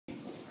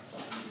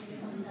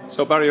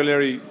So Barry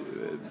O'Leary,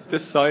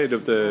 this side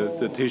of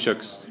the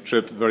Taoiseach's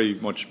trip, very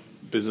much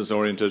business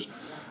oriented.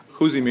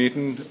 Who's he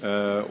meeting?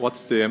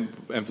 What's the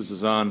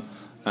emphasis on,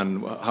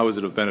 and how is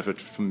it of benefit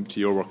to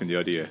your work in the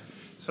IDA?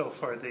 So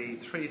for the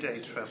 3-day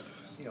trip,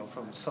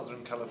 from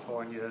Southern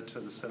California to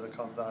the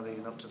Silicon Valley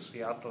and up to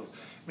Seattle,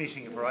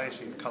 meeting a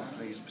variety of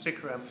companies,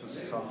 particular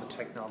emphasis on the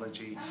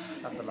technology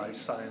and the life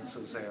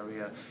sciences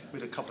area. We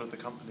had a couple of the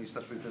companies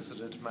that we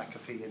visited,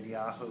 McAfee and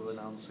Yahoo,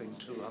 announcing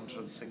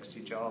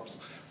 260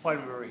 jobs. While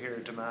we were here,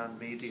 Demand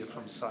Media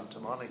from Santa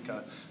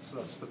Monica, so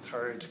that's the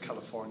third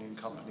Californian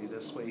company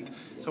this week.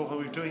 So what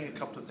we're doing a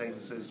couple of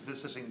things is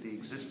visiting the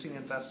existing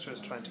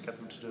investors, trying to get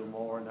them to do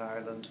more in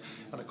Ireland,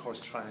 and of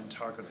course try and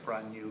target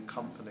brand new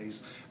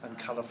companies. And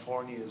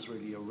California is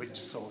really a rich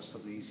source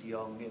of these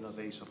young,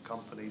 innovative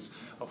companies,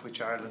 of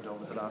which Ireland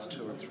over the last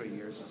 2 or 3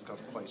 years has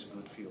got quite a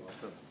good few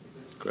of them.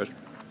 Great. Is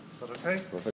that okay? Perfect.